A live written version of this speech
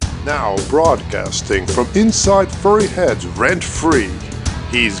Now broadcasting from inside Furry Head's Rent Free,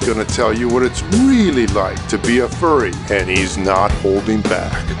 he's gonna tell you what it's really like to be a furry, and he's not holding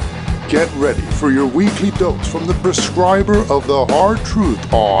back. Get ready for your weekly dose from the prescriber of the hard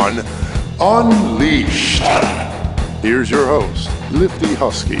truth on Unleashed. Here's your host, Lifty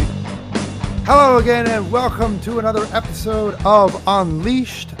Husky. Hello again and welcome to another episode of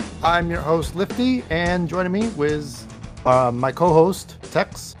Unleashed. I'm your host, Lifty, and joining me is my co-host,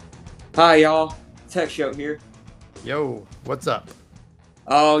 Tex. Hi, y'all. Tech Show here. Yo, what's up?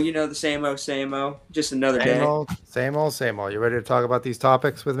 Oh, you know, the same old. Just another day. Same old. You ready to talk about these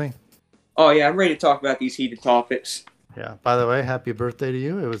topics with me? Oh, yeah, I'm ready to talk about these heated topics. Yeah. By the way, happy birthday to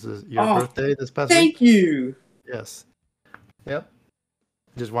you. It was your birthday this past week. Thank you. Yes. Yep.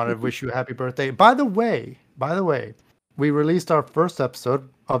 Just wanted to wish you a happy birthday. By the way, we released our first episode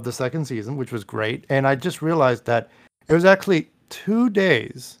of the second season, which was great. And I just realized that it was actually 2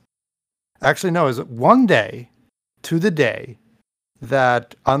 days. Actually, no, it was 1 day to the day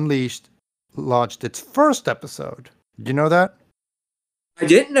that Unleashed launched its first episode. Did you know that? I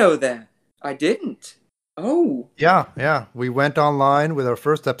didn't know that. I didn't. Oh. Yeah. We went online with our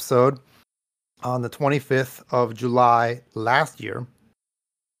first episode on the 25th of July last year.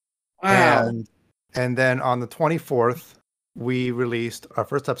 Wow. And then on the 24th, we released our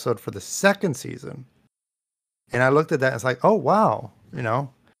first episode for the second season. And I looked at that and it's like, oh, wow.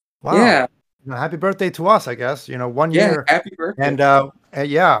 Wow. Yeah. Happy birthday to us, I guess. 1 year. Yeah, happy birthday. And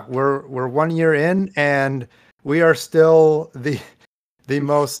yeah, we're 1 year in and we are still the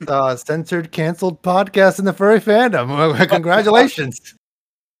most censored, canceled podcast in the furry fandom. Congratulations.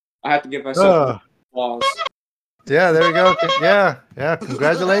 I have to give myself applause. Yeah, there we go. Yeah.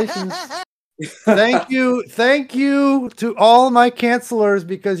 Congratulations. Thank you to all my cancelers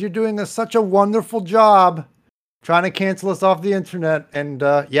because you're doing such a wonderful job trying to cancel us off the internet. And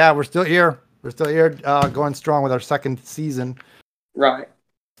yeah, we're still here. We're still here going strong with our second season. Right.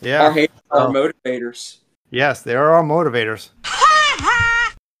 Yeah. Our haters are motivators. Yes, they are our motivators.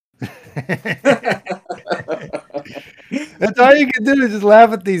 That's all you can do is just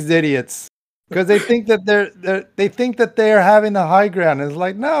laugh at these idiots because they think that they're having the high ground. It's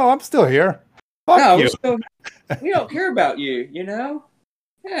like, no, I'm still here. Fuck you. We don't care about you. Yeah.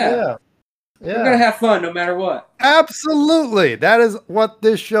 Yeah. We're gonna have fun no matter what. Absolutely. That is what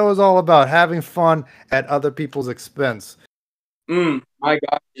this show is all about, having fun at other people's expense. My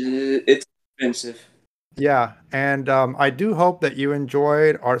God, it's expensive. Yeah, and I do hope that you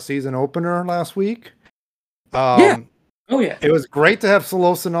enjoyed our season opener last week. Yeah. Oh, yeah. It was great to have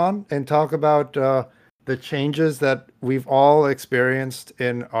Solosin on and talk about the changes that we've all experienced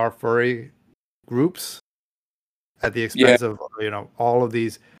in our furry groups at the expense of all of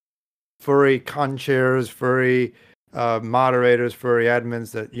these furry con-chairs, furry moderators, furry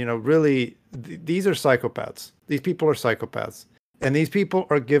admins that, really, these are psychopaths. These people are psychopaths. And these people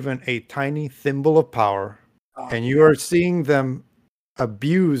are given a tiny thimble of power. And you are seeing them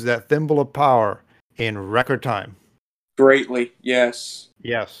abuse that thimble of power in record time. Greatly, yes.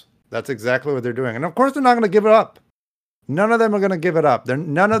 Yes, that's exactly what they're doing. And of course, they're not going to give it up. None of them are going to give it up.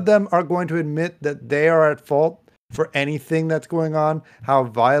 None of them are going to admit that they are at fault for anything that's going on, how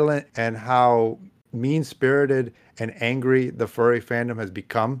violent and how mean-spirited and angry the furry fandom has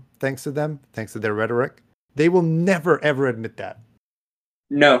become thanks to them, thanks to their rhetoric. They will never, ever admit that.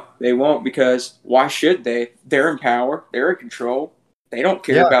 No, they won't, because why should they? They're in power. They're in control. They don't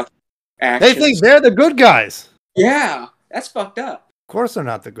care about actions. They think they're the good guys. Yeah, that's fucked up. Of course they're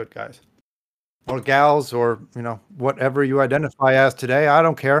not the good guys. Or gals, or, whatever you identify as today. I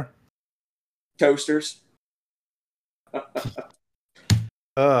don't care. Toasters.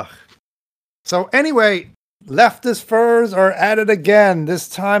 Ugh. So anyway, leftist furs are at it again. This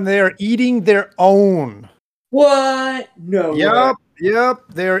time they are eating their own. What? No. Yep.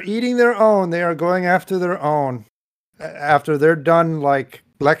 They are eating their own. They are going after their own. After they're done,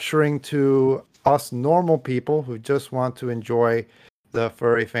 lecturing to us normal people who just want to enjoy the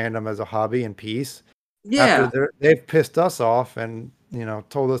furry fandom as a hobby in peace. Yeah. After they've pissed us off and,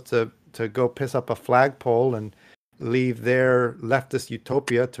 told us to go piss up a flagpole and leave their leftist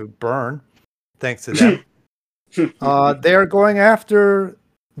utopia to burn, thanks to them. They're going after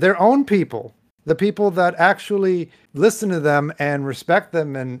their own people, the people that actually listen to them and respect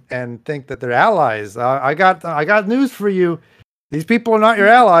them and think that they're allies. I got news for you. These people are not your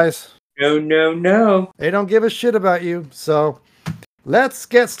allies. No. They don't give a shit about you. So let's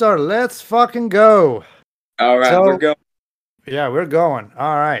get started. Let's fucking go. All right, we're going. Yeah, we're going.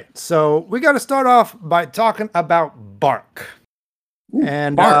 All right. So we got to start off by talking about bark. Ooh,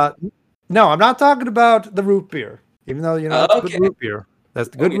 and bark. No, I'm not talking about the root beer, even though it's good root beer. That's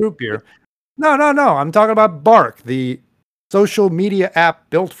the good root beer. No. I'm talking about Bark, the social media app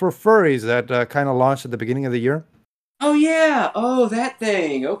built for furries that kind of launched at the beginning of the year. Oh yeah. Oh, that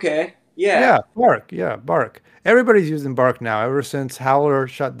thing. Okay. Yeah, Yeah. Bark. Yeah, Bark. Everybody's using Bark now. Ever since Howler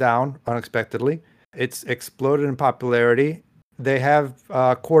shut down unexpectedly, it's exploded in popularity. They have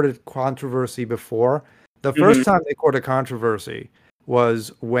courted controversy before. The first time they courted controversy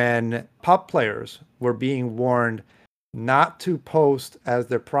was when pup players were being warned not to post as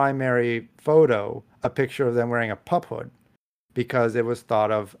their primary photo a picture of them wearing a pup hood because it was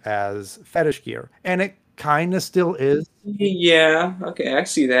thought of as fetish gear. And it kind of still is. Yeah. Okay, I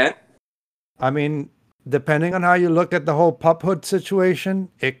see that. I mean, depending on how you look at the whole pup hood situation,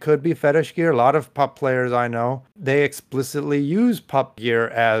 it could be fetish gear. A lot of pup players I know, they explicitly use pup gear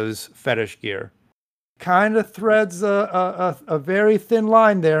as fetish gear. Kind of threads a very thin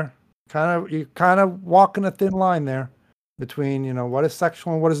line there. You're kind of walking a thin line there between, what is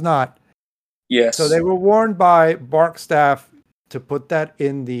sexual and what is not. Yes. So they were warned by Bark staff to put that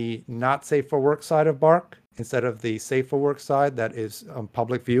in the not safe for work side of Bark instead of the safe for work side that is on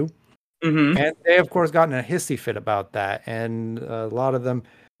public view. Mm-hmm. And they, of course, got in a hissy fit about that. And a lot of them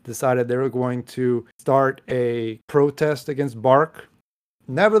decided they were going to start a protest against Bark.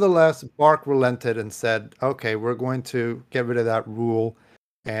 Nevertheless, Bark relented and said, okay, we're going to get rid of that rule.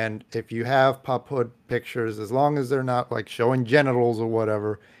 And if you have pup hood pictures, as long as they're not like showing genitals or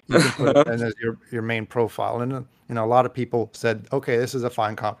whatever, you can put it in as your main profile. And, a lot of people said, okay, this is a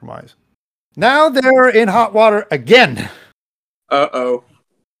fine compromise. Now they're in hot water again. Uh-oh.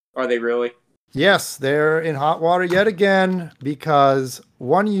 Are they really? Yes, they're in hot water yet again because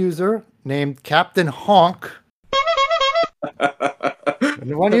one user named Captain Honk,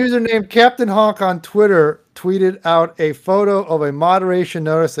 on Twitter tweeted out a photo of a moderation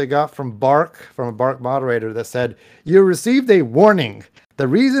notice they got from a Bark moderator that said, "You received a warning. The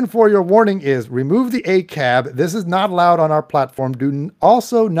reason for your warning is remove the ACAB. This is not allowed on our platform. Do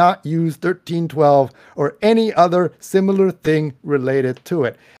also not use 1312 or any other similar thing related to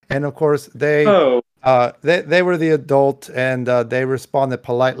it." And of course, they were the adult, and they responded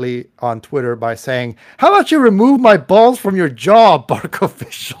politely on Twitter by saying, "How about you remove my balls from your jaw, Bark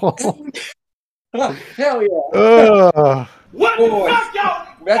official?" Oh, hell yeah! What the fuck, y'all?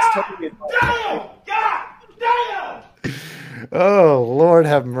 That's totally Damn! God damn! Oh, Lord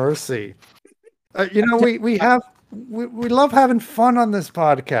have mercy. We love having fun on this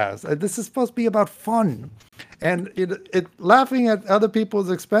podcast. This is supposed to be about fun. And laughing at other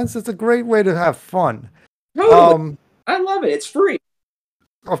people's expense is a great way to have fun. Totally. I love it. It's free.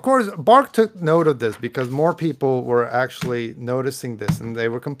 Of course, Bark took note of this because more people were actually noticing this and they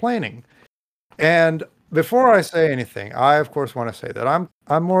were complaining. And before I say anything, I of course want to say that I'm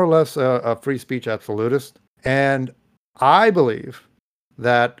more or less a free speech absolutist, and I believe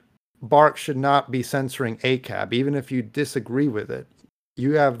that Bark should not be censoring ACAB, even if you disagree with it.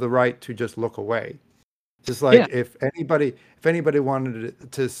 You have the right to just look away. Just like if anybody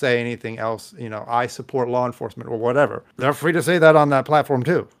wanted to say anything else, I support law enforcement or whatever, they're free to say that on that platform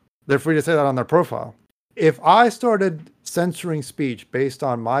too. They're free to say that on their profile. If I started censoring speech based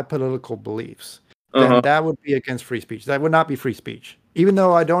on my political beliefs, then that would be against free speech. That would not be free speech. Even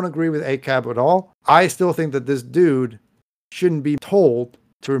though I don't agree with ACAB at all, I still think that this dude shouldn't be told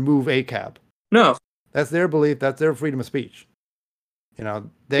to remove ACAB. No. That's their belief. That's their freedom of speech.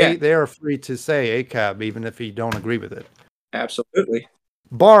 They are free to say ACAB even if you don't agree with it. Absolutely.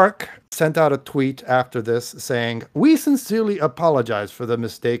 Bark sent out a tweet after this saying, "We sincerely apologize for the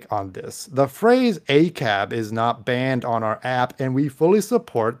mistake on this. The phrase ACAB is not banned on our app, and we fully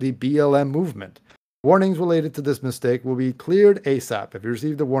support the BLM movement. Warnings related to this mistake will be cleared ASAP. If you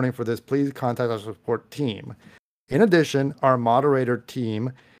received a warning for this, please contact our support team. In addition, our moderator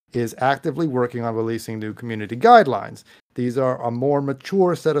team is actively working on releasing new community guidelines. These are a more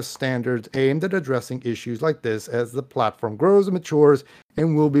mature set of standards aimed at addressing issues like this as the platform grows and matures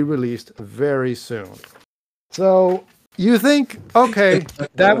and will be released very soon." So you think, okay,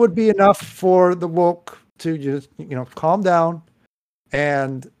 that would be enough for the woke to just, calm down.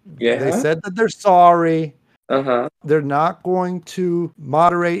 And they said that they're sorry. They're not going to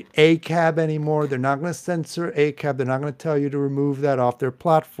moderate ACAB anymore. They're not going to censor ACAB. They're not going to tell you to remove that off their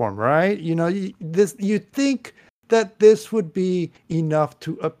platform, right? You think that this would be enough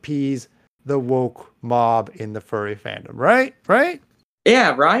to appease the woke mob in the furry fandom, right? Right?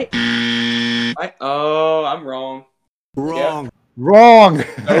 Yeah, right? I'm wrong. Wrong. Yep. Wrong.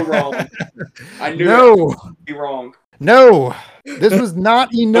 So wrong. I knew I'd be wrong. No, this was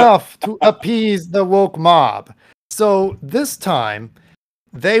not enough to appease the woke mob. So this time,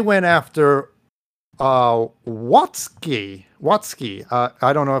 they went after Watsky. Watsky.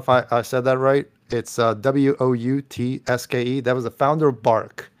 I don't know if I said that right. It's Woutske. That was the founder of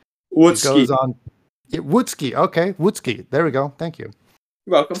Bark. It goes on. Woodsky. Okay, Woodsky. There we go. Thank you.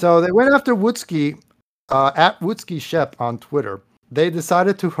 You're welcome. So they went after Woodsky at Woodsky Shep on Twitter. They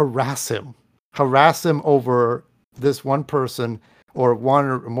decided to harass him over this one person or one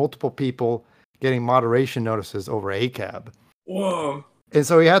or multiple people getting moderation notices over ACAB. Whoa. And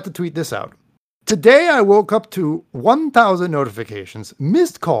so he had to tweet this out. Today I woke up to 1,000 notifications,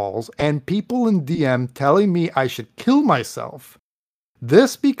 missed calls, and people in DM telling me I should kill myself.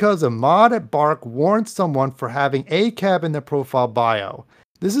 This because a mod at Bark warned someone for having ACAB in their profile bio.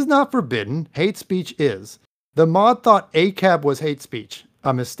 This is not forbidden. Hate speech is. The mod thought ACAB was hate speech.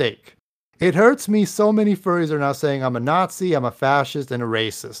 A mistake. It hurts me so many furries are now saying I'm a Nazi, I'm a fascist, and a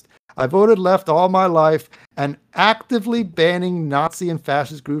racist. I voted left all my life and actively banning Nazi and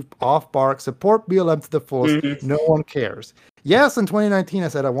fascist groups off Bark, support BLM to the fullest. No one cares. Yes, in 2019, I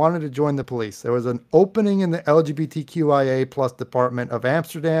said I wanted to join the police. There was an opening in the LGBTQIA plus department of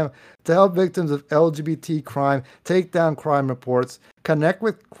Amsterdam to help victims of LGBT crime take down crime reports, connect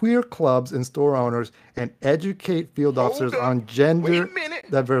with queer clubs and store owners, and educate field officers on gender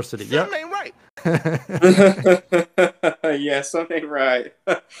diversity. Something ain't right. Yeah, something ain't right.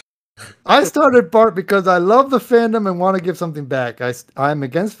 I started Bark because I love the fandom and want to give something back. I'm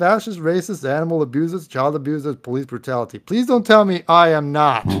against fascist, racist, animal abusers, child abusers, police brutality. Please don't tell me I am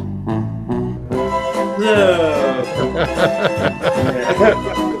not.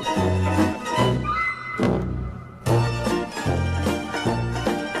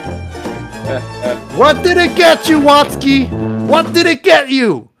 What did it get you, Watsky? What did it get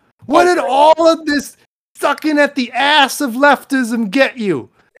you? What did all of this sucking at the ass of leftism get you?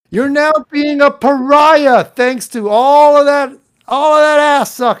 You're now being a pariah thanks to all of that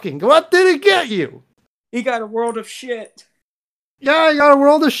ass sucking. What did it get you? He got a world of shit. Yeah, I got a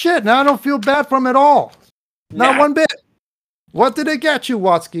world of shit. Now I don't feel bad from it at all. Not one bit. What did it get you,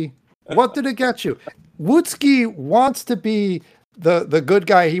 Watsky? What did it get you? Woodsky wants to be the good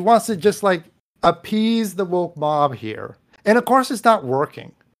guy. He wants to just like appease the woke mob here. And of course it's not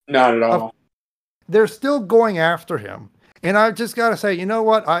working. Not at all. They're still going after him. And I've just got to say, you know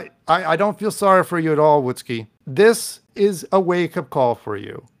what? I don't feel sorry for you at all, Woodsky. This is a wake-up call for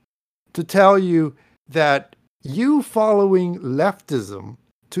you to tell you that you following leftism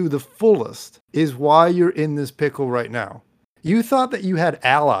to the fullest is why you're in this pickle right now. You thought that you had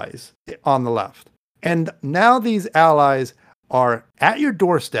allies on the left. And now these allies are at your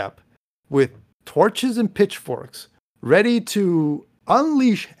doorstep with torches and pitchforks, ready to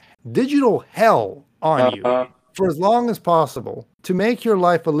unleash digital hell on you for as long as possible to make your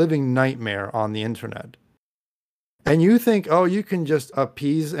life a living nightmare on the internet. And you think, oh, you can just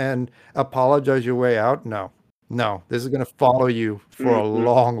appease and apologize your way out? No, this is going to follow you for a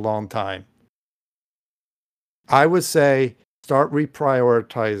long, long time. I would say start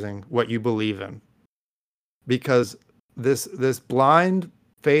reprioritizing what you believe in, because this blind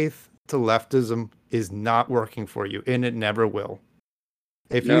faith to leftism is not working for you, and it never will.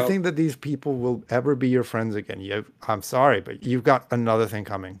 If you think that these people will ever be your friends again, I'm sorry, but you've got another thing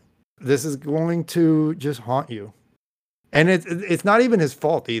coming. This is going to just haunt you. And it's not even his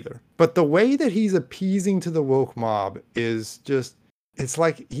fault either. But the way that he's appeasing to the woke mob is just, it's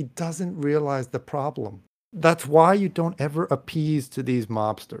like he doesn't realize the problem. That's why you don't ever appease to these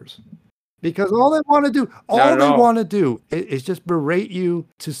mobsters. Because all they want to do is just berate you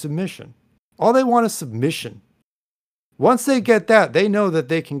to submission. All they want is submission. Once they get that, they know that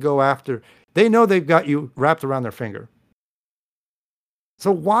they can go after, they know they've got you wrapped around their finger.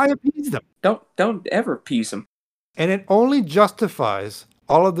 So why appease them? Don't ever appease them. And it only justifies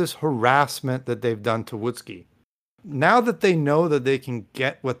all of this harassment that they've done to Woodsky. Now that they know that they can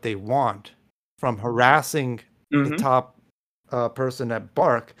get what they want from harassing the top person at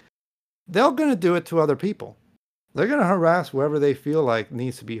Bark, they're going to do it to other people. They're going to harass whoever they feel like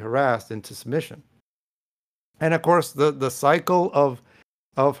needs to be harassed into submission. And of course, the cycle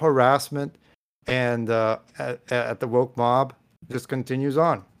of harassment and at the woke mob just continues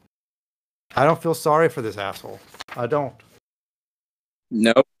on. I don't feel sorry for this asshole. I don't.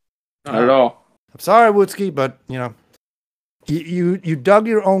 Nope, not at all. I'm sorry, Woodsky, but you dug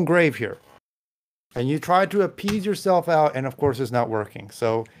your own grave here, and you tried to appease yourself out, and of course, it's not working.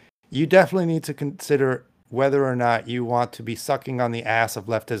 So you definitely need to consider whether or not you want to be sucking on the ass of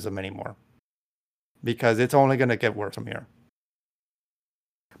leftism anymore, because it's only going to get worse from here.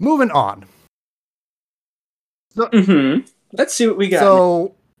 Moving on. So, let's see what we got.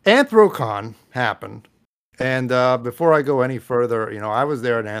 So Anthrocon happened. And before I go any further, I was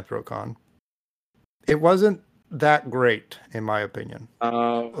there at Anthrocon. It wasn't that great, in my opinion.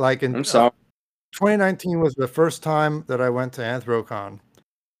 Like in I'm sorry. 2019 was the first time that I went to Anthrocon,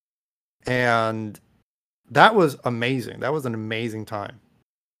 and that was amazing. That was an amazing time.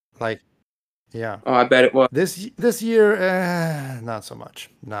 Like, yeah. Oh, I bet it was. This year, not so much.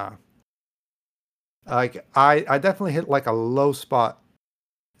 Nah. Like I definitely hit like a low spot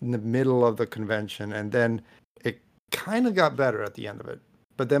in the middle of the convention, and then it kind of got better at the end of it.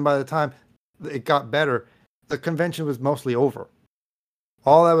 But then by the time it got better, the convention was mostly over.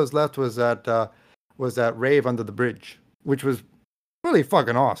 All that was left was that rave under the bridge, which was really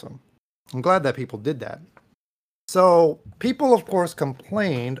fucking awesome. I'm glad that people did that. So people, of course,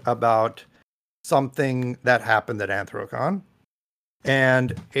 complained about something that happened at Anthrocon,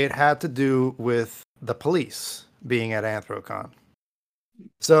 and it had to do with the police being at Anthrocon.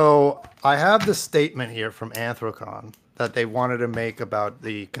 So I have the statement here from Anthrocon that they wanted to make about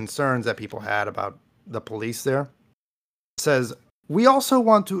the concerns that people had about the police there. It says, we also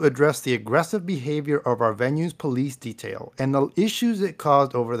want to address the aggressive behavior of our venue's police detail and the issues it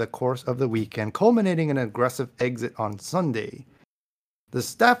caused over the course of the weekend, culminating in an aggressive exit on Sunday. The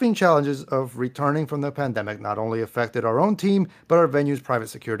staffing challenges of returning from the pandemic not only affected our own team, but our venue's private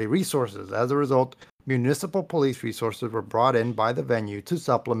security resources. As a result, municipal police resources were brought in by the venue to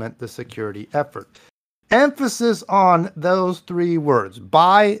supplement the security effort. Emphasis on those three words,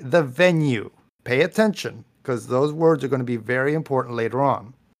 by the venue. Pay attention, because those words are going to be very important later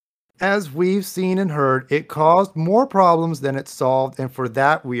on. As we've seen and heard, it caused more problems than it solved, and for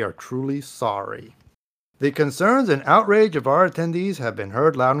that we are truly sorry. The concerns and outrage of our attendees have been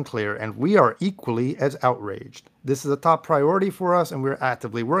heard loud and clear, and we are equally as outraged. This is a top priority for us, and we're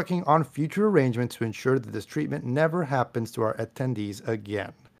actively working on future arrangements to ensure that this treatment never happens to our attendees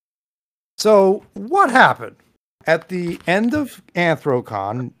again. So, what happened? At the end of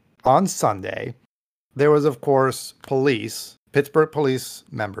Anthrocon on Sunday, there was, of course, Pittsburgh police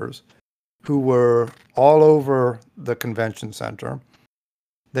members, who were all over the convention center.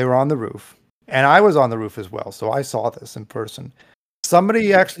 They were on the roof. And I was on the roof as well, so I saw this in person.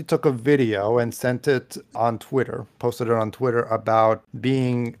 Somebody actually took a video and sent it on Twitter, posted it on Twitter about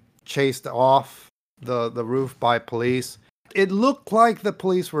being chased off the roof by police. It looked like the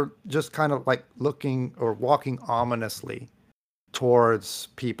police were just kind of like looking or walking ominously towards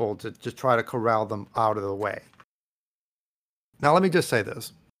people to just try to corral them out of the way. Now, let me just say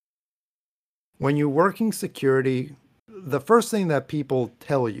this. When you're working security, the first thing that people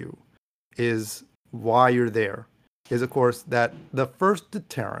tell you is why you're there is, of course, that the first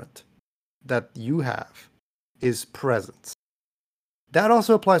deterrent that you have is presence. That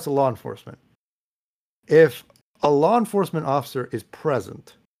also applies to law enforcement. If a law enforcement officer is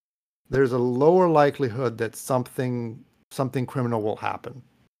present, there's a lower likelihood that something criminal will happen.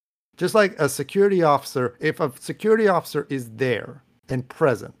 Just like a security officer, if a security officer is there and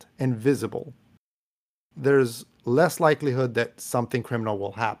present and visible, there's less likelihood that something criminal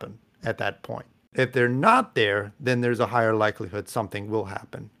will happen at that point. If they're not there, then there's a higher likelihood something will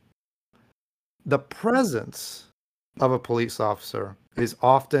happen. The presence of a police officer is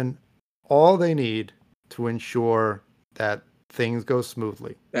often all they need to ensure that things go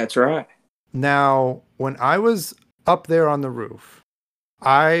smoothly. That's right. Now, when I was up there on the roof,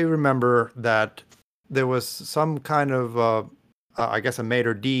 I remember that there was some kind of, I guess, a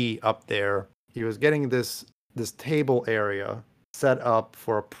maitre d' up there. He was getting this table area set up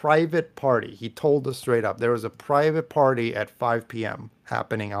for a private party. He told us straight up there was a private party at 5 p.m.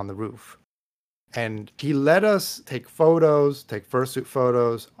 happening on the roof. And he let us take fursuit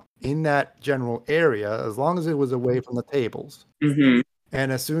photos in that general area as long as it was away from the tables. Mm-hmm.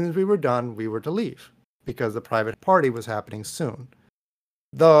 And as soon as we were done, we were to leave because the private party was happening soon.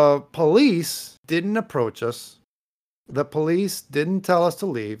 The police didn't approach us. The police didn't tell us to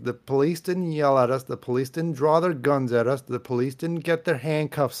leave. The police didn't yell at us. The police didn't draw their guns at us. The police didn't get their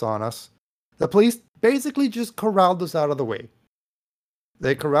handcuffs on us. The police basically just corralled us out of the way.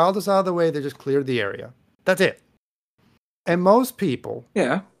 They corralled us out of the way. They just cleared the area. That's it. And most people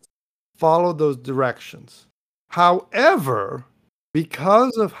followed those directions. However,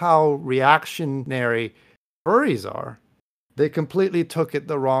 because of how reactionary furries are, they completely took it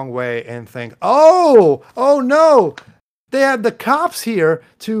the wrong way and think, oh no, they had the cops here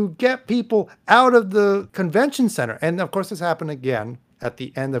to get people out of the convention center. And of course, this happened again at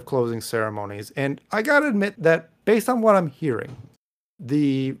the end of closing ceremonies. And I got to admit that based on what I'm hearing,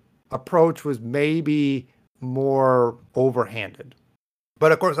 the approach was maybe more overhanded.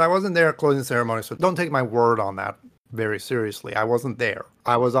 But of course, I wasn't there at closing ceremonies, so don't take my word on that very seriously. I wasn't there.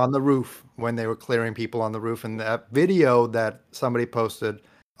 I was on the roof when they were clearing people on the roof. And that video that somebody posted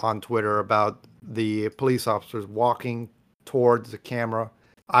on Twitter about the police officers walking towards the camera.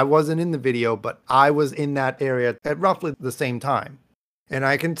 I wasn't in the video, but I was in that area at roughly the same time. And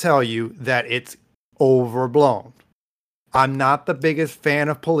I can tell you that it's overblown. I'm not the biggest fan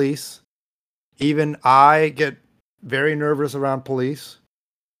of police. Even I get very nervous around police.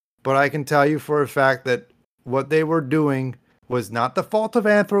 But I can tell you for a fact that what they were doing was not the fault of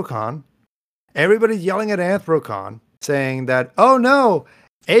Anthrocon. Everybody's yelling at Anthrocon, saying that, oh no,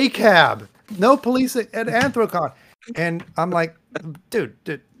 ACAB, no police at Anthrocon. And I'm like, dude,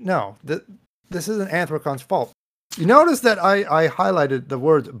 no, this isn't Anthrocon's fault. You notice that I highlighted the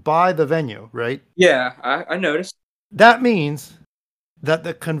words by the venue, right? Yeah, I noticed. That means that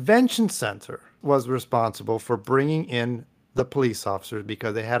the convention center was responsible for bringing in the police officers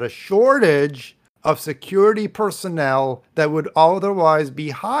because they had a shortage of security personnel that would otherwise be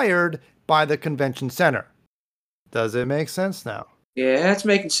hired by the convention center. Does it make sense now? Yeah, it's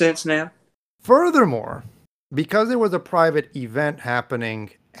making sense now. Furthermore, because there was a private event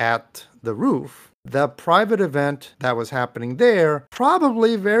happening at the roof, the private event that was happening there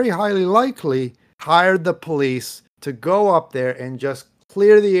probably very highly likely hired the police to go up there and just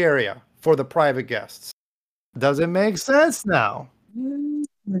clear the area for the private guests. Does it make sense now?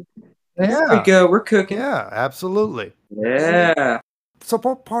 There we go. We're cooking. Yeah, absolutely. Yeah. So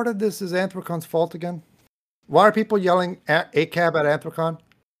what part of this is Anthrocon's fault again? Why are people yelling at ACAB at Anthrocon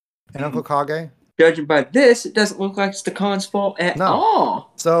and Uncle Kage? Judging by this, it doesn't look like it's the con's fault at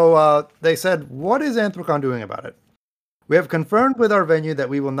all. So they said, what is Anthrocon doing about it? We have confirmed with our venue that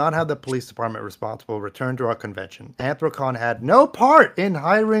we will not have the police department responsible return to our convention. Anthrocon had no part in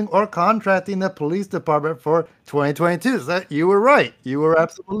hiring or contracting the police department for 2022. So you were right. You were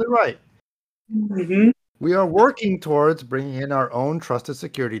absolutely right. Mm-hmm. We are working towards bringing in our own trusted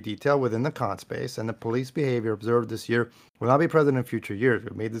security detail within the con space, and the police behavior observed this year will not be present in future years.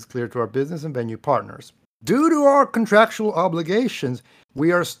 We've made this clear to our business and venue partners. Due to our contractual obligations,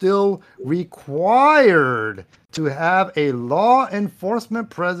 we are still required to have a law enforcement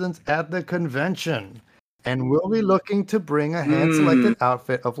presence at the convention, and we'll be looking to bring a hand-selected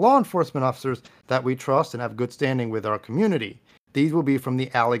outfit of law enforcement officers that we trust and have good standing with our community. These will be from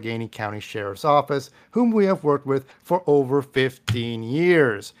the Allegheny County Sheriff's Office, whom we have worked with for over 15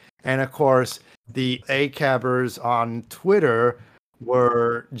 years. And of course, the ACABers on Twitter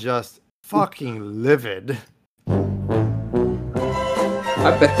were just fucking livid. I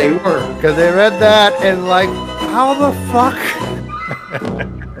bet they were. Because they read that and like, how the fuck?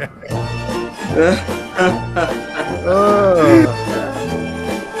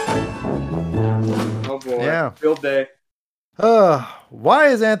 Oh boy. Yeah. Field day. Why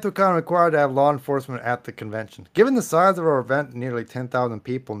is Anthrocon required to have law enforcement at the convention? Given the size of our event, nearly 10,000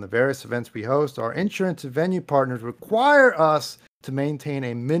 people, and the various events we host, our insurance and venue partners require us to maintain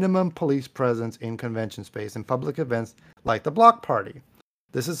a minimum police presence in convention space and public events like the block party.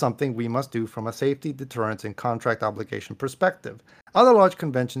 This is something we must do from a safety, deterrence, and contract obligation perspective. Other large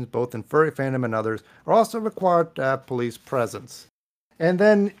conventions, both in furry fandom and others, are also required to have police presence. And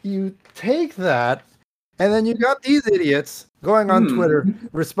then you take that, and then you got these idiots going on Twitter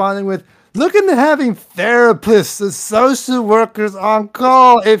responding with, look into having therapists and social workers on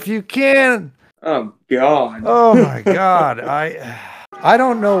call if you can. Oh, God. Oh, my God. I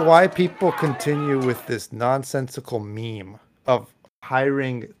don't know why people continue with this nonsensical meme of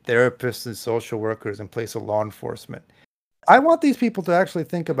hiring therapists and social workers in place of law enforcement. I want these people to actually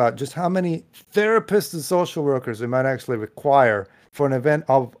think about just how many therapists and social workers they might actually require for an event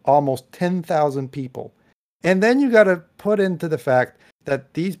of almost 10,000 people. And then you got to put into the fact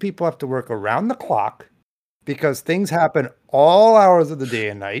that these people have to work around the clock because things happen all hours of the day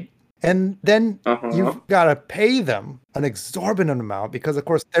and night. And then you've got to pay them an exorbitant amount because, of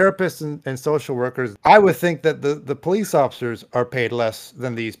course, therapists and social workers, I would think that the police officers are paid less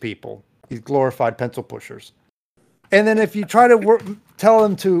than these people, these glorified pencil pushers. And then if you try to tell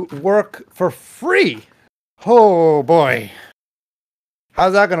them to work for free, oh boy,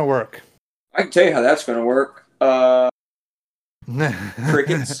 how's that going to work? I can tell you how that's going to work.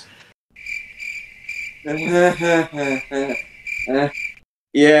 Crickets.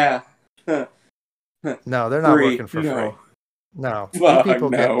 Yeah. No, they're not working for free. No, these people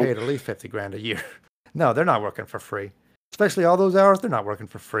get paid at least $50,000 a year. No, they're not working for free. Especially all those hours, they're not working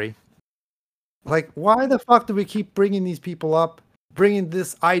for free. Like, why the fuck do we keep bringing these people up? Bringing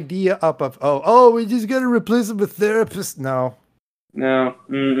this idea up of, oh, we just got to replace them with therapists. No. No.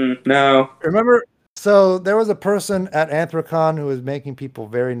 No. Remember, so there was a person at Anthrocon who was making people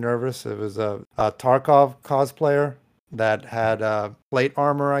very nervous. It was a Tarkov cosplayer that had plate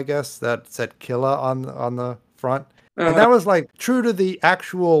armor, I guess, that said Killa on the front. And that was like true to the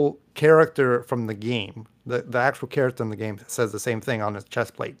actual character from the game. The actual character in the game says the same thing on his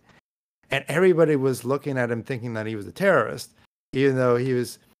chest plate. And everybody was looking at him thinking that he was a terrorist, even though he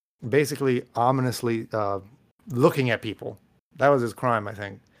was basically ominously looking at people. That was his crime, I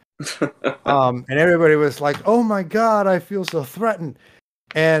think. And everybody was like, oh my God, I feel so threatened.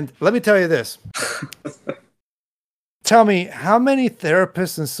 And let me tell you this. Tell me, how many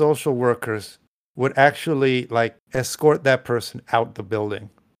therapists and social workers would actually like escort that person out the building?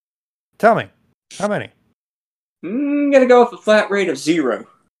 Tell me, how many? I'm gonna go with a flat rate of 0.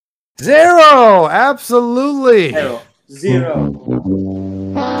 0! Absolutely! Hell,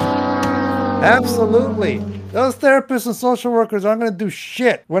 0. Absolutely. Those therapists and social workers aren't going to do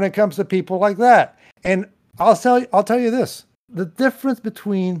shit when it comes to people like that. And I'll tell you this. The difference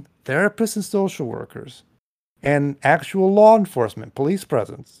between therapists and social workers and actual law enforcement, police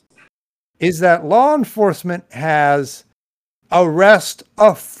presence, is that law enforcement has arrest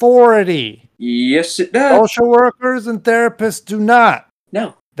authority. Yes, it does. Social workers and therapists do not.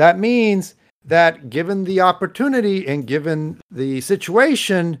 No. That means that given the opportunity and given the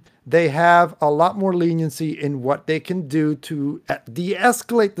situation, they have a lot more leniency in what they can do to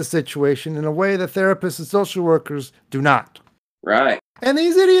de-escalate the situation in a way that therapists and social workers do not. Right. And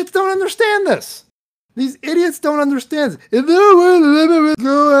these idiots don't understand this. These idiots don't understand. If there were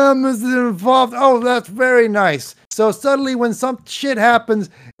no involved, oh, that's very nice. So suddenly when some shit happens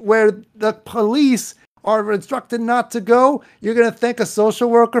where the police are instructed not to go, you're going to thank a social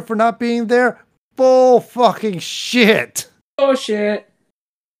worker for not being there? Bull fucking shit. Oh, shit.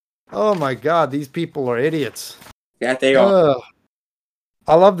 Oh my God, these people are idiots. Yeah, they are.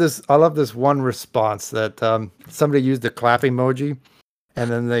 I love this one response that somebody used the clap emoji, and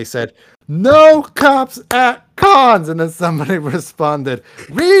then they said, "No cops at cons," and then somebody responded,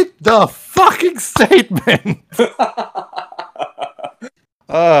 "Read the fucking statement."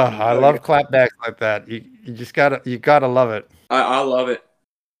 I love clapbacks like that. You just gotta love it. I love it.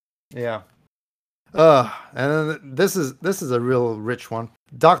 Yeah. And then this is a real rich one.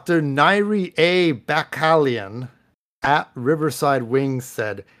 Dr. Nairi A. Bacalian at Riverside Wings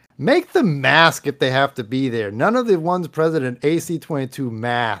said, "Make them mask if they have to be there. None of the ones President AC-22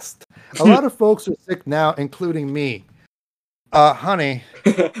 masked. A lot of folks are sick now, including me." Honey,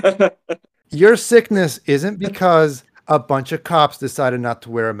 your sickness isn't because a bunch of cops decided not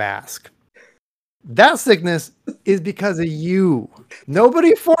to wear a mask. That sickness is because of you.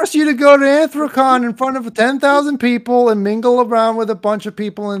 Nobody forced you to go to Anthrocon in front of 10,000 people and mingle around with a bunch of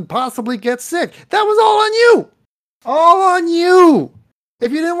people and possibly get sick. That was all on you. All on you.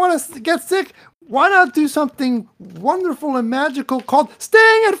 If you didn't want to get sick, why not do something wonderful and magical called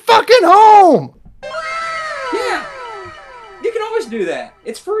staying at fucking home? Yeah. You can always do that.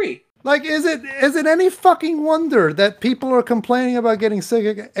 It's free. Like, is it any fucking wonder that people are complaining about getting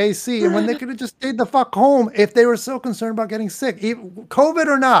sick at AC and when they could have just stayed the fuck home if they were so concerned about getting sick, COVID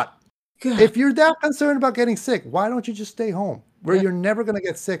or not? God. If you're that concerned about getting sick, why don't you just stay home where you're never going to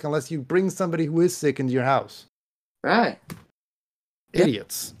get sick unless you bring somebody who is sick into your house? Right.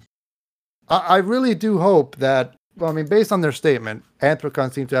 Idiots. I really do hope that, well, I mean, based on their statement,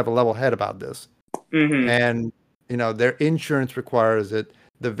 Anthrocon seems to have a level head about this. Mm-hmm. And, you know, their insurance requires it.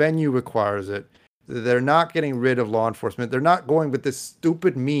 The venue requires it. They're not getting rid of law enforcement. They're not going with this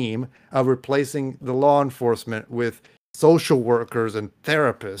stupid meme of replacing the law enforcement with social workers and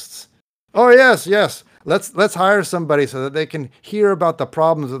therapists. Oh, yes. Let's hire somebody so that they can hear about the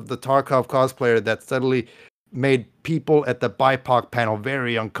problems of the Tarkov cosplayer that suddenly made people at the BIPOC panel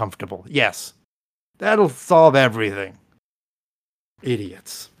very uncomfortable. Yes. That'll solve everything.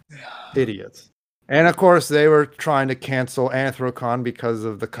 Idiots. Idiots. And of course, they were trying to cancel Anthrocon because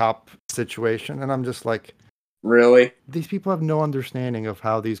of the cop situation. And I'm just like, really? These people have no understanding of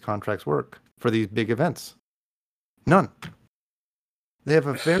how these contracts work for these big events. None. They have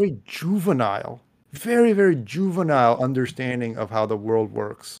a very juvenile, very, very juvenile understanding of how the world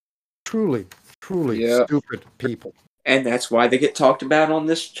works. Truly stupid people. And that's why they get talked about on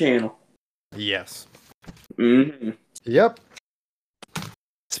this channel. Yes. Mm-hmm. Yep.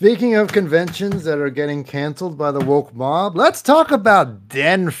 Speaking of conventions that are getting canceled by the woke mob, let's talk about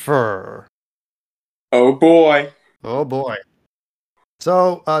Denver. Oh boy.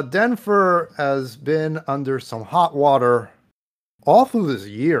 So Denver has been under some hot water all through this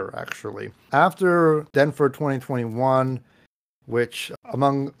year, actually. After Denver 2021, which,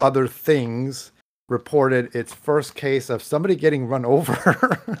 among other things, reported its first case of somebody getting run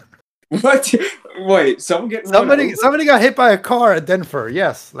over. What? Wait, somebody got hit by a car at Denver.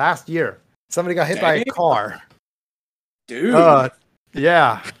 Yes, last year. Somebody got hit by a car. Dude.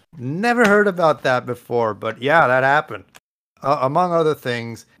 Yeah. Never heard about that before, but yeah, that happened. Among other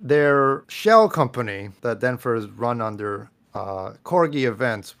things, their shell company that Denver is run under, Corgi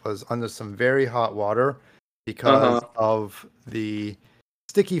Events, was under some very hot water because of the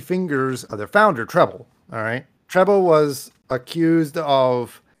sticky fingers of their founder, Treble. All right. Treble was accused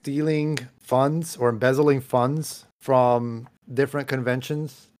of stealing funds or embezzling funds from different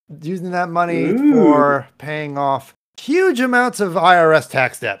conventions, using that money for paying off huge amounts of IRS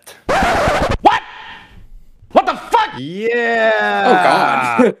tax debt. What? What the fuck?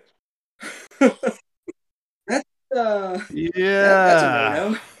 Yeah. Oh God. That's yeah. that's a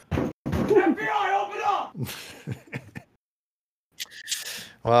no-no. FBI, open up!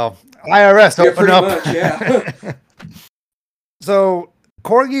 Well, IRS, Yeah, open pretty up. much, yeah. So,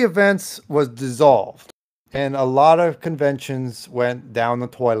 Corgi Events was dissolved, and a lot of conventions went down the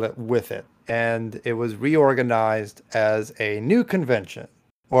toilet with it. And it was reorganized as a new convention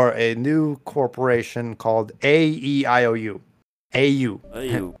or a new corporation called AEIOU. AU.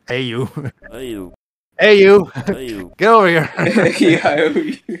 AU. AU. AU. AU. AU. Get over here.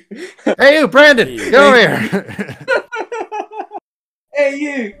 Yeah. AU, Brandon, get over here. Hey,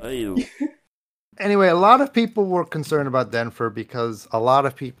 you. AU. Anyway, a lot of people were concerned about Denver because a lot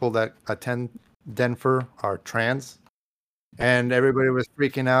of people that attend Denver are trans, and everybody was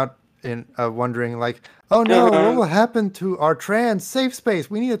freaking out and wondering, like, "Oh no, what will happen to our trans safe space?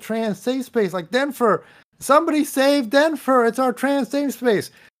 We need a trans safe space like Denver. Somebody save Denver! It's our trans safe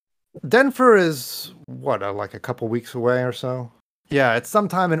space." Denver is what, like a couple weeks away or so. Yeah, it's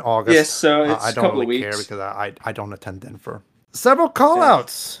sometime in August. Yes, so it's I a don't couple really of care weeks. because I don't attend Denver. Several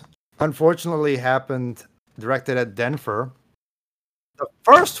callouts, unfortunately, happened directed at Denver. The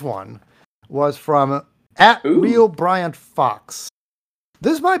first one was from @Real Bryant Fox.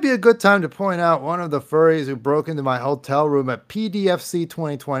 This might be a good time to point out one of the furries who broke into my hotel room at PDFC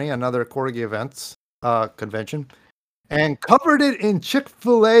 2020, another Corgi Events convention, and covered it in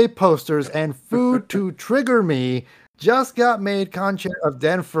Chick-fil-A posters and food to trigger me. Just got made content of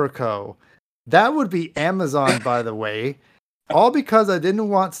Denver Co. That would be Amazon, by the way. All because I didn't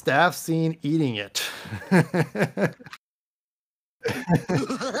want staff seen eating it.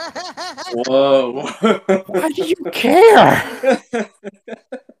 Whoa. Why do you care?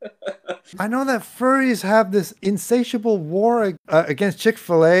 I know that furries have this insatiable war against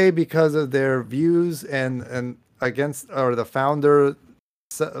Chick-fil-A because of their views and against, or the founder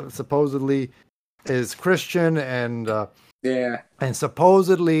supposedly is Christian and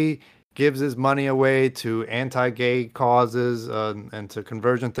supposedly gives his money away to anti-gay causes and to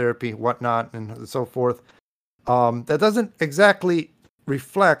conversion therapy, whatnot, and so forth. That doesn't exactly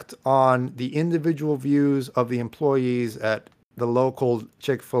reflect on the individual views of the employees at the local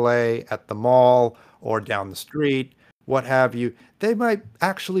Chick-fil-A, at the mall, or down the street, what have you. They might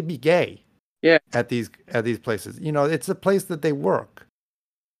actually be gay. Yeah. At these places. You know, it's a place that they work.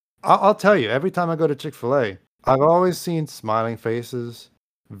 I'll tell you, every time I go to Chick-fil-A, I've always seen smiling faces,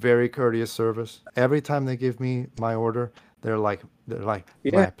 very courteous service. Every time they give me my order, they're like,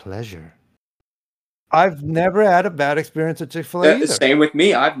 my pleasure. I've never had a bad experience at Chick-fil-A either. Same with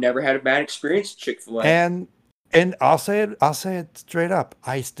me. I've never had a bad experience at Chick-fil-A. And I'll say it straight up.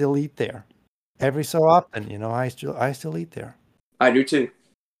 I still eat there. Every so often, you know, I still eat there. I do too.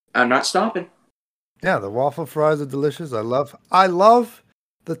 I'm not stopping. Yeah, the waffle fries are delicious. I love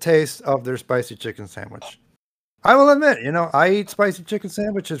the taste of their spicy chicken sandwich. I will admit, you know, I eat spicy chicken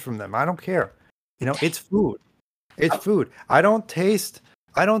sandwiches from them. I don't care. You know, it's food. It's food. I don't taste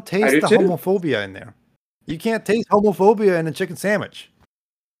the homophobia in there. You can't taste homophobia in a chicken sandwich.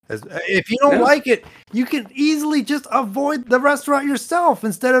 If you don't like it, you can easily just avoid the restaurant yourself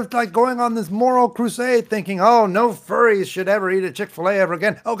instead of like going on this moral crusade thinking, oh, no furries should ever eat at Chick-fil-A ever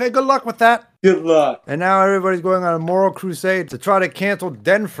again. Okay, good luck with that. Good luck. And now everybody's going on a moral crusade to try to cancel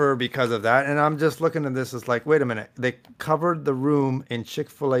Denver because of that. And I'm just looking at this as like, wait a minute. They covered the room in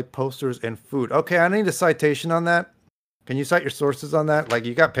Chick-fil-A posters and food. Okay, I need a citation on that. Can you cite your sources on that? Like,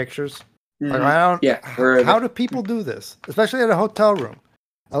 you got pictures? Mm-hmm. Like, I don't. Yeah. How do people do this? Especially at a hotel room.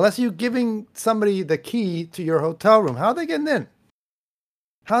 Unless you're giving somebody the key to your hotel room. How are they getting in?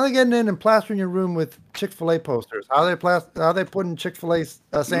 How are they getting in and plastering your room with Chick-fil-A posters? How are they putting Chick-fil-A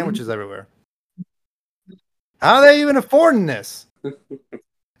sandwiches everywhere? How are they even affording this?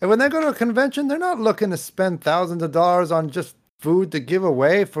 And when they go to a convention, they're not looking to spend thousands of dollars on just food to give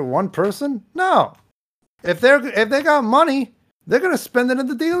away for one person. No. If they got money, they're going to spend it in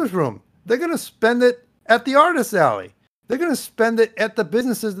the dealer's room. They're going to spend it at the artist alley. They're going to spend it at the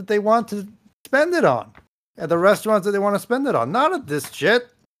businesses that they want to spend it on. At the restaurants that they want to spend it on. Not at this shit.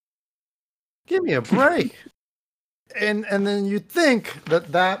 Give me a break. And then you think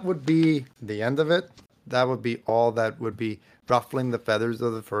that that would be the end of it. That would be all that would be ruffling the feathers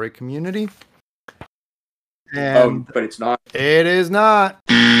of the furry community. And but it's not. it is not.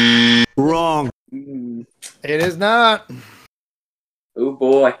 Wrong. It is not. Oh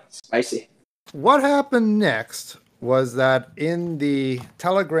boy, spicy. What happened next was that in the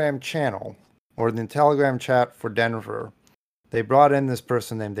Telegram channel, or the Telegram chat for Denver, they brought in this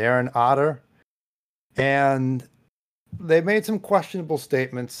person named Aaron Otter, and they made some questionable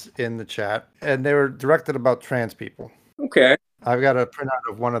statements in the chat, and they were directed about trans people. Okay. I've got a printout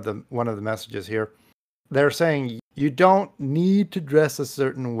of one of the messages here. They're saying you don't need to dress a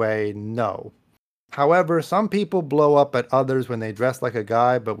certain way, no. However, some people blow up at others when they dress like a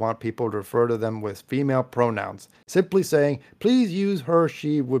guy but want people to refer to them with female pronouns. Simply saying, please use her,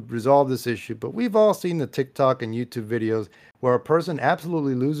 she would resolve this issue. But we've all seen the TikTok and YouTube videos where a person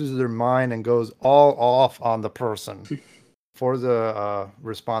absolutely loses their mind and goes all off on the person. Forza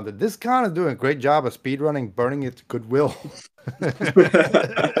responded, this kind of doing a great job of speedrunning, burning its goodwill.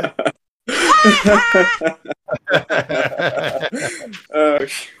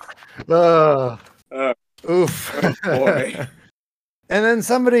 Oof. Oh, boy. And then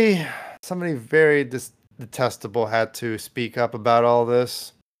somebody very detestable had to speak up about all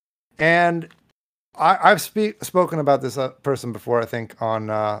this. And I've spoken about this person before, I think, on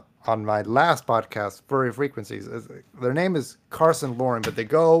my last podcast, Furry Frequencies. Their name is Carson Lauren, but they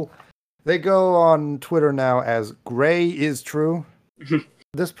go on Twitter now as Gray is True.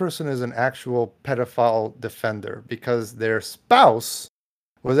 This person is an actual pedophile defender because their spouse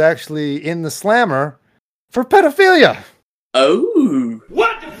was actually in the slammer for pedophilia. Oh.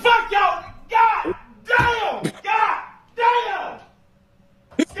 What the fuck, y'all? God damn! God damn!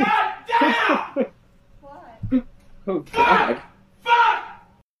 God damn! Oh God. Fuck!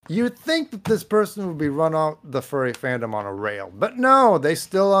 You'd think that this person would be run off the furry fandom on a rail, but no, they're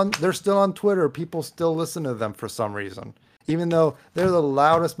still on Twitter. People still listen to them for some reason, even though they're the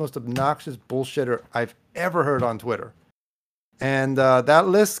loudest, most obnoxious bullshitter I've ever heard on Twitter. And that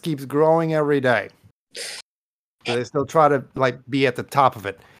list keeps growing every day. So they still try to be at the top of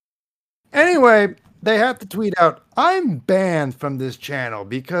it. Anyway, they had to tweet out, I'm banned from this channel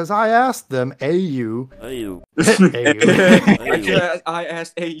because I asked them, AU. AU. Actually, I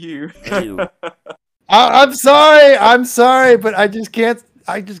asked AU. AU. I'm sorry, but I just can't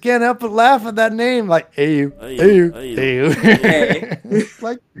help but laugh at that name, like AU. Hey.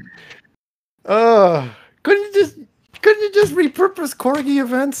 Couldn't you just repurpose corgi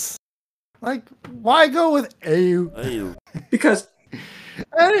events? Like, why go with AU? Because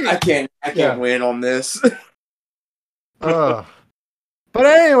Anyway. I can't win on this. But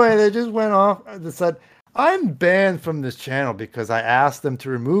anyway, they just went off and said, I'm banned from this channel because I asked them to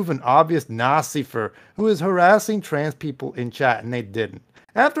remove an obvious Nazi who is harassing trans people in chat, and they didn't.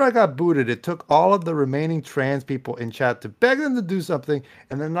 After I got booted, it took all of the remaining trans people in chat to beg them to do something,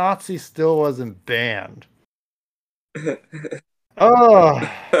 and the Nazi still wasn't banned. Oh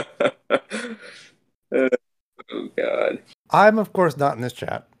God. I'm of course not in this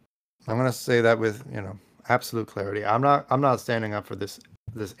chat. I'm gonna say that with absolute clarity. I'm not standing up for this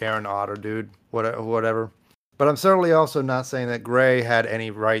Aaron Otter dude, whatever. But I'm certainly also not saying that Gray had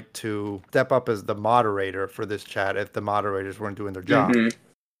any right to step up as the moderator for this chat if the moderators weren't doing their job. Mm-hmm.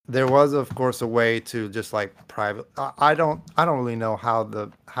 There was, of course, a way to just private. I don't really know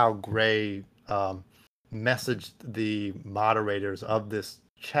how Gray messaged the moderators of this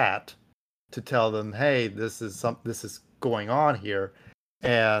chat to tell them, hey, this is going on here,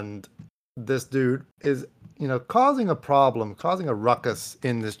 and this dude is causing a problem, causing a ruckus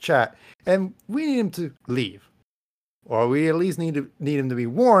in this chat, and we need him to leave, or we at least need him to be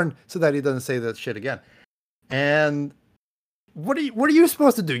warned so that he doesn't say that shit again. And what are you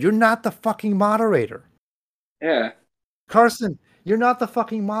supposed to do? You're not the fucking moderator. Yeah. Carson, you're not the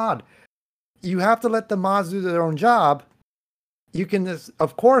fucking mod. You have to let the mods do their own job. You can,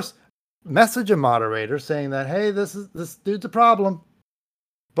 of course, message a moderator saying that, hey, this dude's a problem.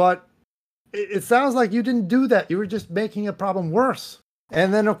 But it sounds like you didn't do that. You were just making a problem worse.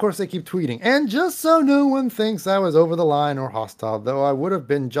 And then, of course, they keep tweeting. And just so no one thinks I was over the line or hostile, though I would have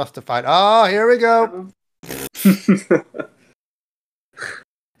been justified. Oh, here we go.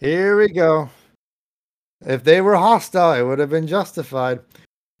 Here we go. If they were hostile, it would have been justified.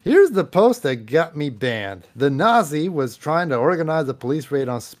 Here's the post that got me banned. The Nazi was trying to organize a police raid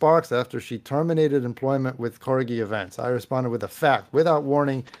on Sparks after she terminated employment with Corgi Events. I responded with a fact. Without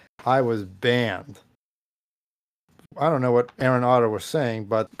warning, I was banned. I don't know what Aaron Otter was saying,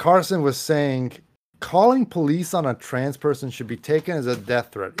 but Carson was saying calling police on a trans person should be taken as a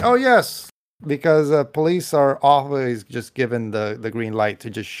death threat. Oh, yes. because police are always just given the green light to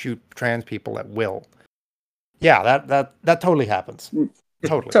just shoot trans people at will. Yeah, that totally happens.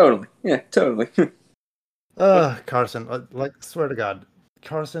 Totally. Totally. Yeah, totally. Carson, like, swear to God,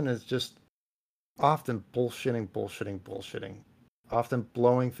 Carson is just often bullshitting, often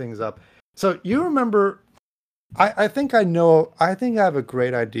blowing things up. So you remember, I think I have a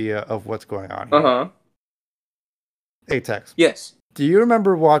great idea of what's going on here. Uh-huh. Atex, Yes. do you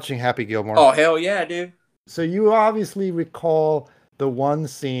remember watching Happy Gilmore? Oh, hell yeah, dude. So you obviously recall the one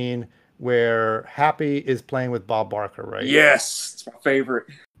scene where Happy is playing with Bob Barker, right? Yes. It's my favorite.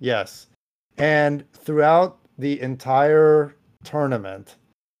 Yes. And throughout the entire tournament,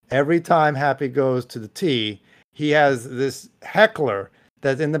 every time Happy goes to the tee, he has this heckler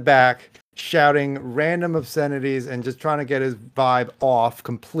that's in the back shouting random obscenities and just trying to get his vibe off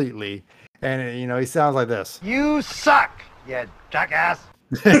completely. And, you know, he sounds like this. You suck, you jackass.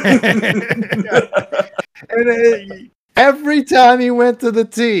 And every time he went to the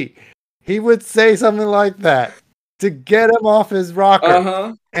tee, he would say something like that to get him off his rocker.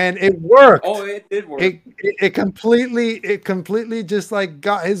 Uh-huh. And it worked. Oh, it did work. It completely just like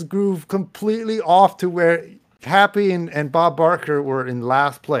got his groove completely off to where Happy and Bob Barker were in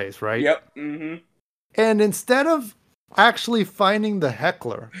last place, right? Yep. Mm-hmm. And instead of actually finding the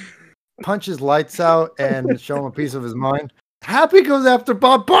heckler, punch his lights out and show him a piece of his mind, Happy goes after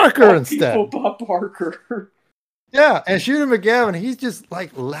Bob Barker instead. Bob Barker. Yeah, and Shooter McGavin, he's just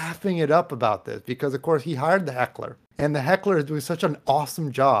like laughing it up about this because, of course, he hired the heckler. And the heckler is doing such an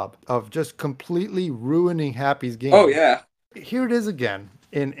awesome job of just completely ruining Happy's game. Oh, yeah. Here it is again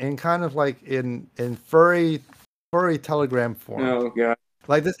in kind of like in furry telegram form. Oh, God.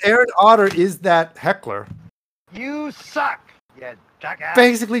 Like this Aaron Otter is that heckler. You suck, you jackass.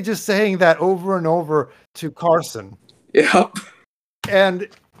 Basically just saying that over and over to Carson. Yep. And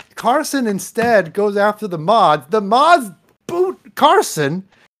Carson instead goes after the mods. The mods boot Carson,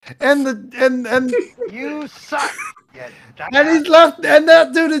 and You suck, you jackass. and he's left, and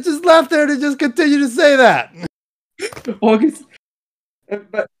that dude is just left there to just continue to say that.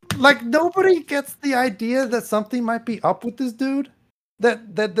 But Like nobody gets the idea that something might be up with this dude.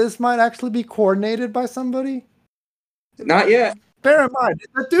 That this might actually be coordinated by somebody. not yet. Bear in mind,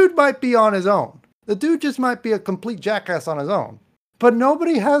 the dude might be on his own. The dude just might be a complete jackass on his own. But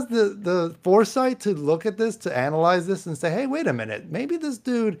nobody has the foresight to look at this, to analyze this, and say, "Hey, wait a minute. Maybe this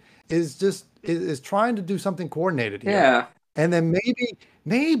dude is just is trying to do something coordinated here." Yeah. And then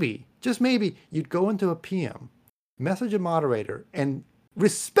maybe, just maybe, you'd go into a PM, message a moderator, and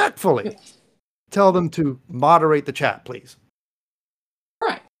respectfully tell them to moderate the chat, please.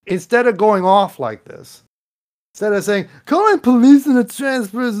 Right. Instead of going off like this. Instead of saying, calling police and the trans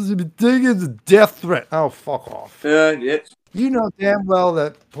person to be taken as a death threat. Oh, fuck off. You know damn well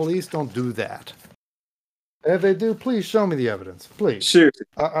that police don't do that. If they do, please show me the evidence. Please. Seriously.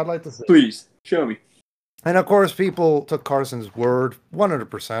 I'd like to see. Please, show me. And of course, people took Carson's word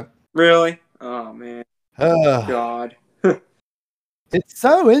 100%. Really? Oh, man. God. It's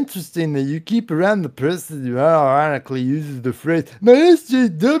so interesting that you keep around the person who ironically uses the phrase, my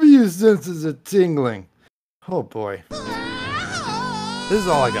SJW senses are tingling. Oh boy. This is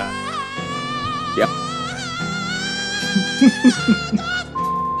all I got. Yep.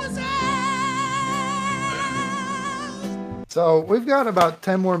 So we've got about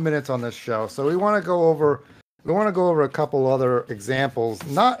 10 more minutes on this show. So we want to go over a couple other examples,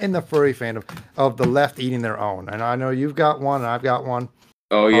 not in the furry fandom, of the left eating their own. And I know you've got one and I've got one.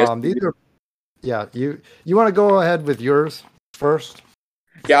 Oh, yes. You want to go ahead with yours first?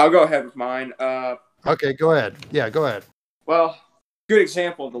 Yeah, I'll go ahead with mine. Okay, go ahead. Yeah, go ahead. Well, good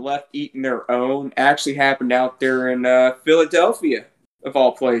example of the left eating their own actually happened out there in Philadelphia, of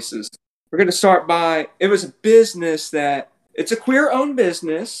all places. We're going to start by, it was a business it's a queer-owned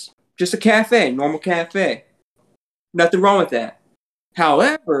business, just a cafe, normal cafe. Nothing wrong with that.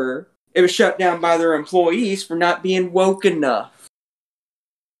 However, it was shut down by their employees for not being woke enough.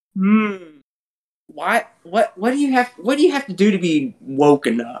 Why? What do you have to do to be woke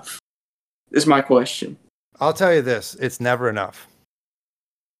enough? Is my question. I'll tell you this: it's never enough.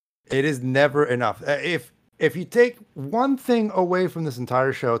 It is never enough. If you take one thing away from this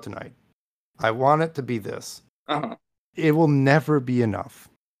entire show tonight, I want it to be this: it will never be enough.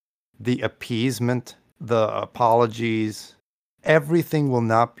 The appeasement, the apologies, everything will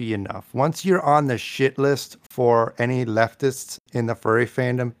not be enough. Once you're on the shit list for any leftists in the furry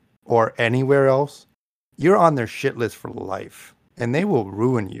fandom or anywhere else, you're on their shit list for life, and they will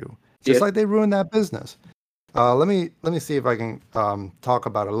ruin you. Just like they ruined that business. Let me see if I can talk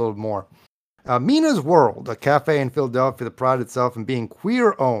about it a little more. Mina's World, a cafe in Philadelphia that prided itself in being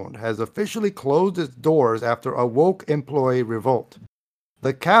queer-owned, has officially closed its doors after a woke employee revolt.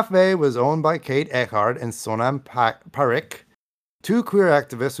 The cafe was owned by Kate Eckhart and Sonam Parikh, two queer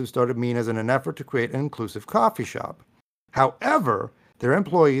activists who started Mina's in an effort to create an inclusive coffee shop. However, their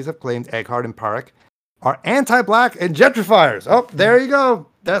employees have claimed Eckhart and Parikh are anti-black and gentrifiers. Oh, there you go.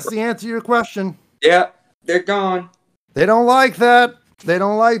 That's the answer to your question. Yeah, they're gone. They don't like that. They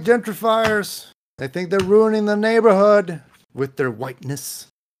don't like gentrifiers. They think they're ruining the neighborhood with their whiteness,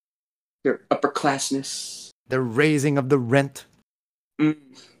 Their upperclassness. their raising of the rent.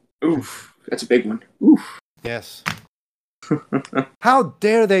 Oof, that's a big one. Oof. Yes. How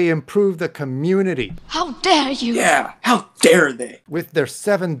dare they improve the community How dare you? Yeah, how dare they? with their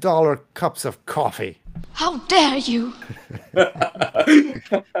 $7 cups of coffee? How dare you?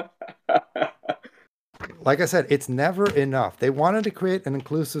 Like I said, it's never enough. They wanted to create an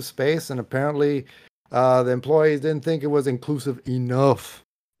inclusive space, and apparently the employees didn't think it was inclusive enough.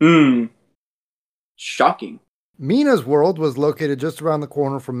 Shocking. Mina's World was located just around the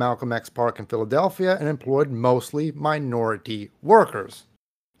corner from Malcolm X Park in Philadelphia and employed mostly minority workers.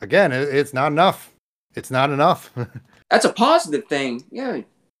 Again, it's not enough. It's not enough. That's a positive thing. Yeah.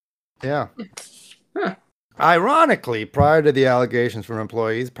 Yeah. Huh. Ironically, prior to the allegations from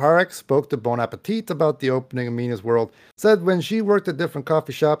employees, Parikh spoke to Bon Appetit about the opening of Mina's World, said when she worked at different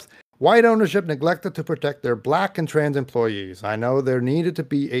coffee shops, white ownership neglected to protect their black and trans employees. I know there needed to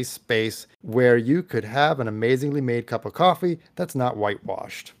be a space where you could have an amazingly made cup of coffee that's not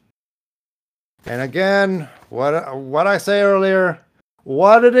whitewashed. And again, what I say earlier,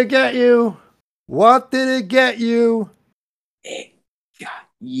 what did it get you? What did it get you? It got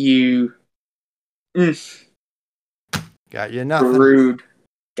you. Got you nothing. Rude.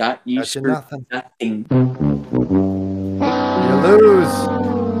 Got you Got you for nothing. nothing. You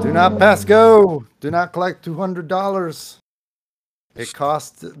lose. Do not pass go. Do not collect $200. It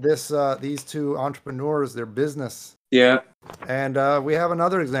cost these two entrepreneurs their business. Yeah. And we have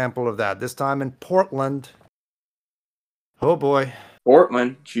another example of that, this time in Portland. Oh boy.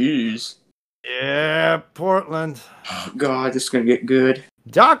 Portland. Jeez. Yeah, Portland. Oh, God, this is going to get good.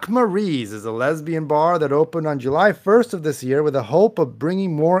 Doc Marie's is a lesbian bar that opened on July 1st of this year with the hope of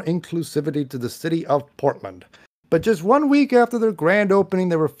bringing more inclusivity to the city of Portland. But just 1 week after their grand opening,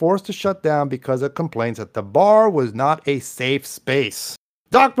 they were forced to shut down because of complaints that the bar was not a safe space.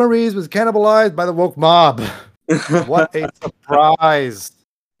 Doc Marie's was cannibalized by the woke mob. What a surprise.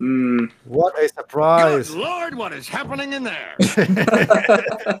 What a surprise. Good Lord, what is happening in there?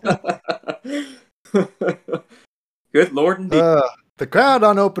 Good Lord, indeed. The crowd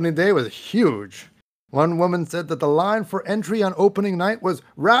on opening day was huge. One woman said that the line for entry on opening night was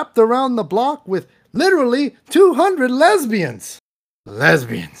wrapped around the block with literally 200 lesbians.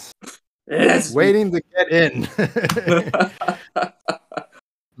 Lesbians. Waiting to get in.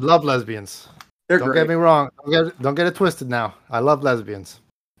 Love lesbians. They're Don't great. get me wrong. Don't get it twisted now. I love lesbians.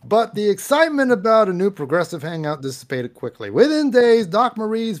 But the excitement about a new progressive hangout dissipated quickly. Within days, Doc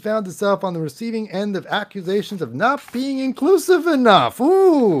Marie's found itself on the receiving end of accusations of not being inclusive enough.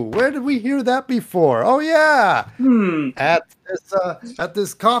 Ooh, where did we hear that before? Oh yeah, at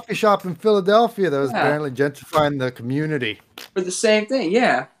this coffee shop in Philadelphia that was apparently gentrifying the community. For the same thing,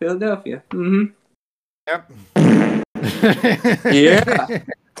 yeah. Philadelphia. Yep. Yeah.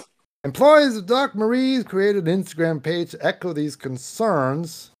 Employees of Doc Marie's created an Instagram page to echo these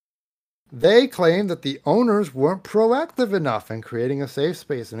concerns. They claimed that the owners weren't proactive enough in creating a safe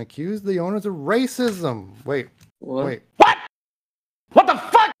space and accused the owners of racism. Wait. What? What the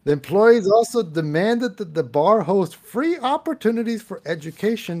fuck? The employees also demanded that the bar host free opportunities for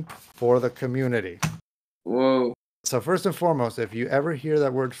education for the community. Whoa. So first and foremost, if you ever hear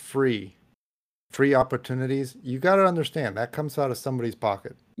that word free opportunities, you got to understand that comes out of somebody's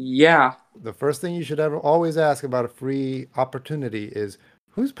pocket. Yeah. The first thing you should ever always ask about a free opportunity is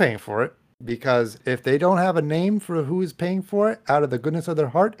who's paying for it? Because if they don't have a name for who is paying for it out of the goodness of their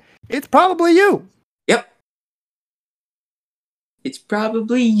heart, it's probably you. Yep. It's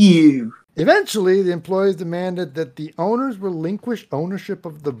probably you. Eventually, the employees demanded that the owners relinquish ownership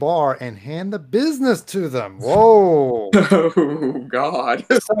of the bar and hand the business to them. Whoa. Oh, God.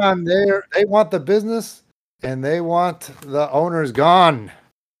 This time they want the business and they want the owners gone.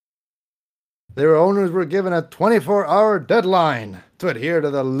 Their owners were given a 24-hour deadline to adhere to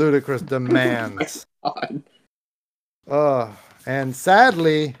the ludicrous demands. And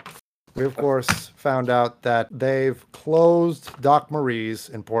sadly, we of course found out that they've closed Doc Marie's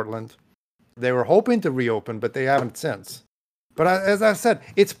in Portland. They were hoping to reopen, but they haven't since. But as I said,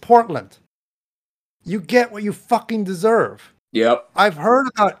 it's Portland. You get what you fucking deserve. Yep. I've heard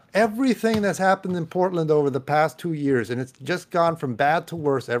about everything that's happened in Portland over the past 2 years, and it's just gone from bad to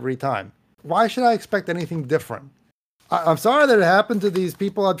worse every time. Why should I expect anything different? I'm sorry that it happened to these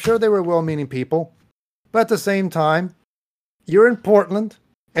people. I'm sure they were well-meaning people. But at the same time, you're in Portland,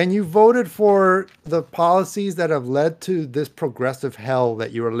 and you voted for the policies that have led to this progressive hell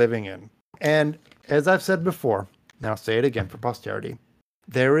that you are living in. And as I've said before, now say it again for posterity,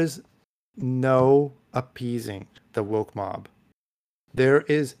 there is no appeasing the woke mob. There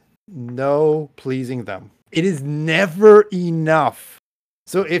is no pleasing them. It is never enough.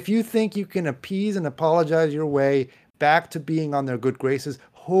 So if you think you can appease and apologize your way back to being on their good graces,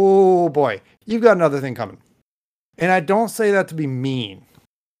 oh boy, you've got another thing coming. And I don't say that to be mean.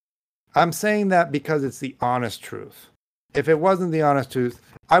 I'm saying that because it's the honest truth. If it wasn't the honest truth,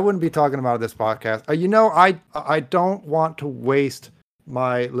 I wouldn't be talking about this podcast. I don't want to waste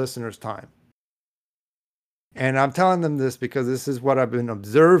my listeners' time. And I'm telling them this because this is what I've been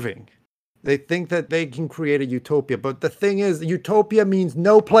observing. They think that they can create a utopia. But the thing is, utopia means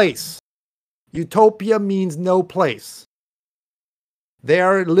no place. Utopia means no place. They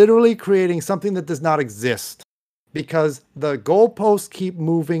are literally creating something that does not exist because the goalposts keep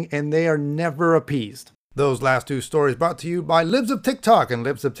moving and they are never appeased. Those last two stories brought to you by Libs of TikTok and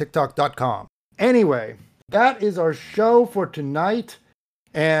libsoftiktok.com. Anyway, that is our show for tonight.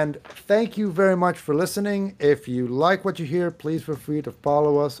 And thank you very much for listening. If you like what you hear, please feel free to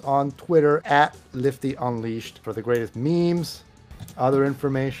follow us on Twitter at Lifty Unleashed for the greatest memes, other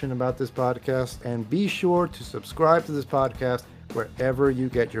information about this podcast, and be sure to subscribe to this podcast wherever you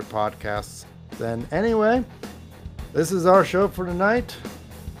get your podcasts. Then anyway, this is our show for tonight.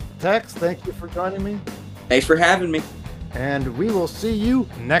 Tex, thank you for joining me. Thanks for having me. And we will see you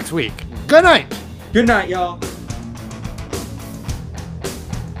next week. Good night. Good night, y'all.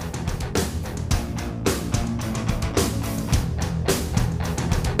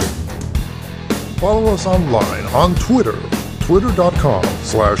 Follow us online on Twitter,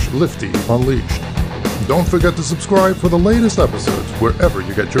 twitter.com/LiftyUnleashed. Don't forget to subscribe for the latest episodes wherever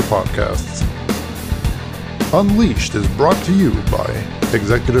you get your podcasts. Unleashed is brought to you by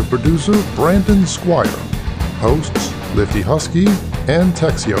executive producer Brandon Squire, hosts Lifty Husky and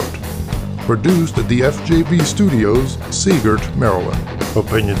Tex Yote. Produced at the FJB Studios, Seagert, Maryland.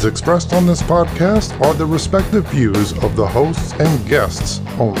 Opinions expressed on this podcast are the respective views of the hosts and guests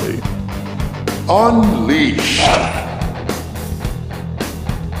only. Unleashed!